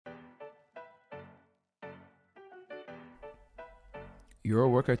Your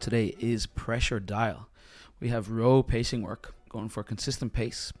workout today is pressure dial. We have row pacing work, going for consistent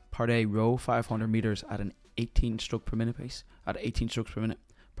pace. Part A, row 500 meters at an 18 stroke per minute pace, at 18 strokes per minute.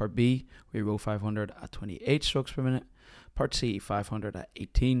 Part B, we row 500 at 28 strokes per minute. Part C, 500 at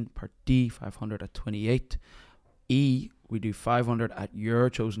 18. Part D, 500 at 28. E, we do 500 at your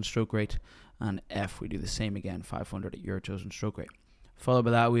chosen stroke rate. And F, we do the same again, 500 at your chosen stroke rate. Followed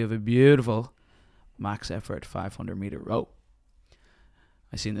by that, we have a beautiful max effort 500 meter row.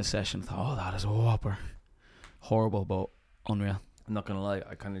 I seen this session, thought, oh, that is a whopper. Horrible, but unreal. I'm not gonna lie,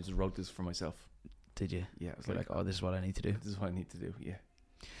 I kind of just wrote this for myself. Did you? Yeah, I was like, oh, this is what I need to do. This is what I need to do.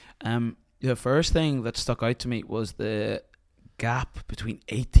 Yeah. The first thing that stuck out to me was the gap between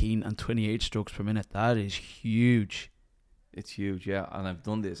 18 and 28 strokes per minute. That is huge. It's huge, yeah. And I've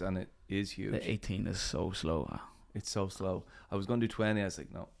done this, and it is huge. The 18 is so slow. It's so slow. I was going to do 20. I was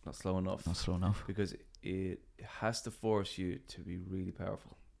like, no, not slow enough. Not slow enough. Because it has to force you to be really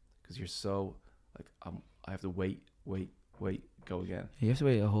powerful. Because you're so, like, I have to wait, go again. You have to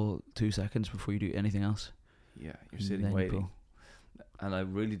wait a whole 2 seconds before you do anything else. Yeah, you're sitting waiting. And I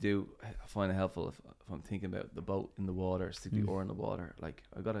really do find it helpful if I'm thinking about the boat in the water, stick the oar in the water. Like,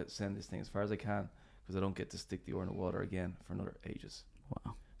 I got to send this thing as far as I can because I don't get to stick the oar in the water again for another ages.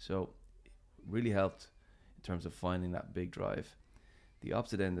 Wow. So it really helped in terms of finding that big drive. The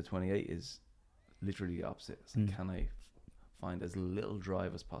opposite end of 28 is literally the opposite. It's like, can I find as little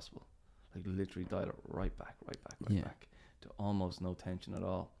drive as possible? Like, literally dial it right back to almost no tension at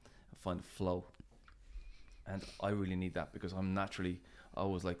all and find a flow. And I really need that because I'm naturally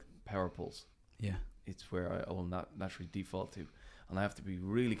always like power pulls. Yeah. It's where I will not naturally default to. And I have to be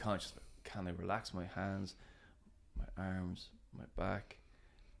really conscious. Can I relax my hands, my arms, my back,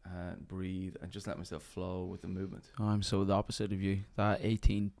 and breathe and just let myself flow with the movement? Oh, I'm so the opposite of you. That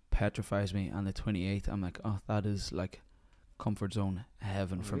 18 petrifies me, and the 28, I'm like, oh, that is like comfort zone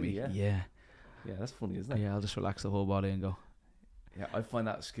heaven for me. Yeah. Yeah, that's funny, isn't it? Yeah, I'll just relax the whole body and go. Yeah, I find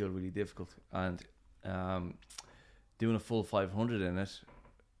that skill really difficult. And doing a full 500 in it,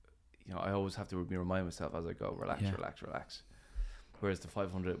 you know, I always have to remind myself as I go, relax. Whereas the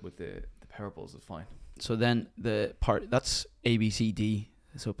 500 with the power pulls is fine. So then the part, that's A, B, C, D.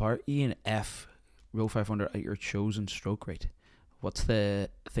 So part E and F, row 500 at your chosen stroke rate. What's the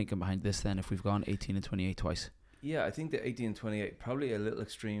thinking behind this then if we've gone 18 and 28 twice? Yeah, I think the 18 and 28 probably a little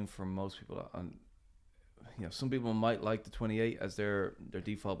extreme for most people. And you know, some people might like the 28 as their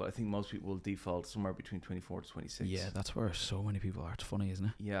default, but I think most people will default somewhere between 24 to 26. Yeah, that's where so many people are. It's funny, isn't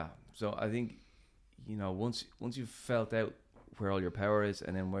it? Yeah. So I think, you know, once you've felt out where all your power is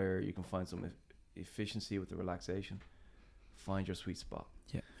and then where you can find some efficiency with the relaxation, find your sweet spot.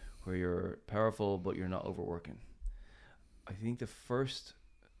 Yeah. Where you're powerful but you're not overworking. I think the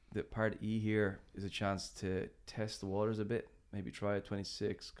part E here is a chance to test the waters a bit. Maybe try at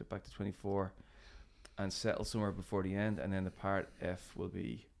 26, get back to 24 and settle somewhere before the end. And then the part F will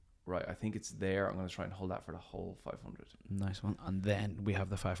be, right, I think it's there. I'm going to try and hold that for the whole 500. Nice one. And then we have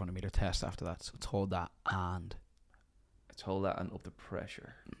the 500 meter test after that. So let's hold that and up the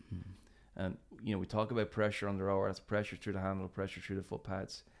pressure. Mm-hmm. And, you know, we talk about pressure on the rower. That's pressure through the handle, pressure through the foot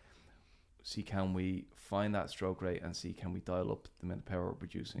pads. See, can we find that stroke rate and see, can we dial up the amount of power we're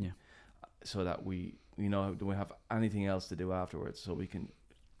producing so that we know, do we have anything else to do afterwards so we can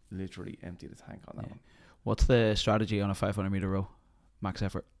literally empty the tank on that one. What's the strategy on a 500 meter row? Max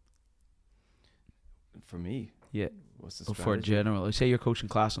effort? For me? Yeah. What's the strategy? For general. Say you're coaching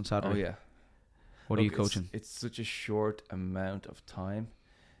class on Saturday. Oh, yeah. What are you coaching? It's such a short amount of time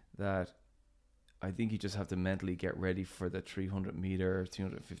that I think you just have to mentally get ready for the 300 meter,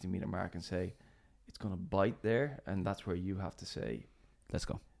 250 meter mark and say, it's going to bite there. And that's where you have to say, let's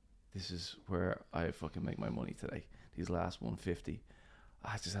go. This is where I fucking make my money today. These last 150.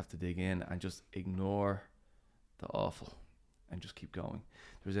 I just have to dig in and just ignore the awful and just keep going.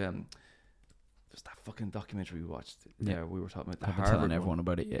 There's that fucking documentary we watched. Yeah, we were talking about the Harvard telling everyone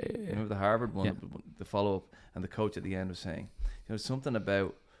about it. Yeah. Remember the Harvard one, the follow-up, and the coach at the end was saying, you know, something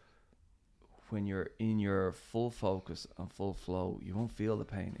about when you're in your full focus and full flow, you won't feel the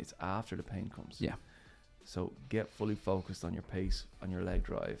pain. It's after the pain comes. Yeah. So get fully focused on your pace, on your leg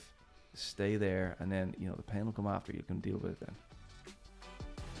drive. Stay there, and then, you know, the pain will come after. You can deal with it then.